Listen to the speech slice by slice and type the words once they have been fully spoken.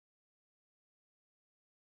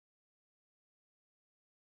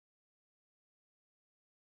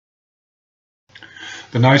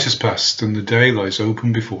The night has passed and the day lies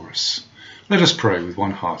open before us. Let us pray with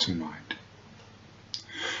one heart and mind.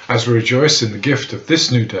 As we rejoice in the gift of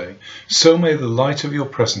this new day, so may the light of your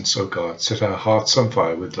presence, O God, set our hearts on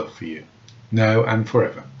fire with love for you, now and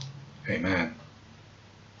forever. Amen.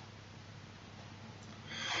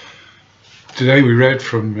 Today we read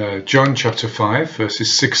from John chapter 5,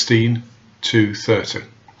 verses 16 to 30.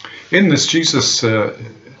 In this, Jesus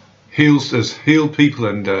has healed people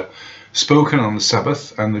and spoken on the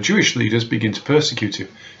Sabbath, and the Jewish leaders begin to persecute him.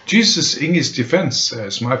 Jesus, in his defense,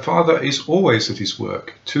 says, "My Father is always at his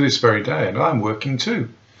work to this very day, and I'm working too."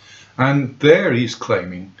 And there he's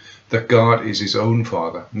claiming that God is his own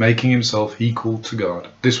Father, making himself equal to God.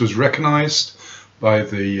 This was recognized by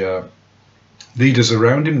the leaders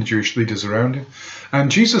around him, the Jewish leaders around him,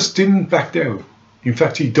 and Jesus didn't back down. In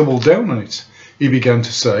fact, he doubled down on it. He began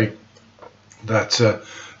to say that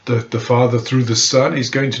the Father, through the Son, is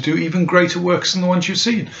going to do even greater works than the ones you've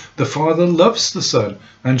seen. The Father loves the Son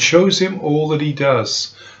and shows him all that he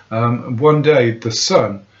does. One day, the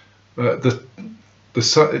Son,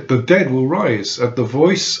 the dead will rise at the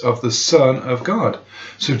voice of the Son of God.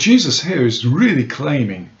 So Jesus here is really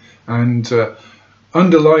claiming and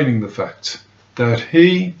underlining the fact that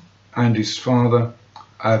he and his Father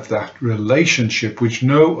have that relationship which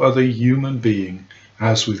no other human being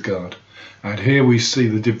has with God. And here we see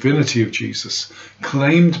the divinity of Jesus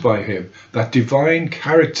claimed by him, that divine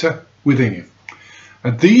character within him.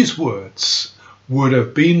 And these words would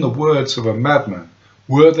have been the words of a madman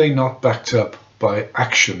were they not backed up by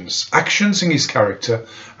actions in his character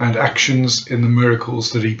and actions in the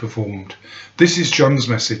miracles that he performed. This is John's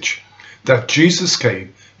message, that Jesus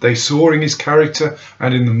came. They saw in his character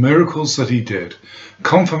and in the miracles that he did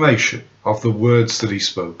confirmation of the words that he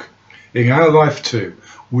spoke. In our life too,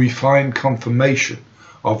 we find confirmation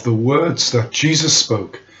of the words that Jesus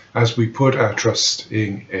spoke as we put our trust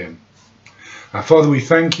in him. Our Father, we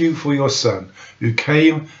thank you for your Son, who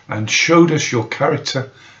came and showed us your character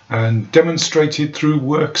and demonstrated through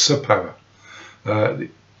works of power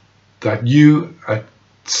that you had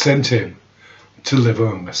sent him to live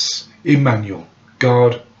among us. Emmanuel,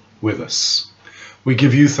 God with us. We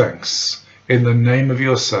give you thanks in the name of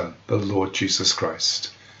your Son, the Lord Jesus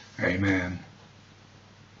Christ. Amen.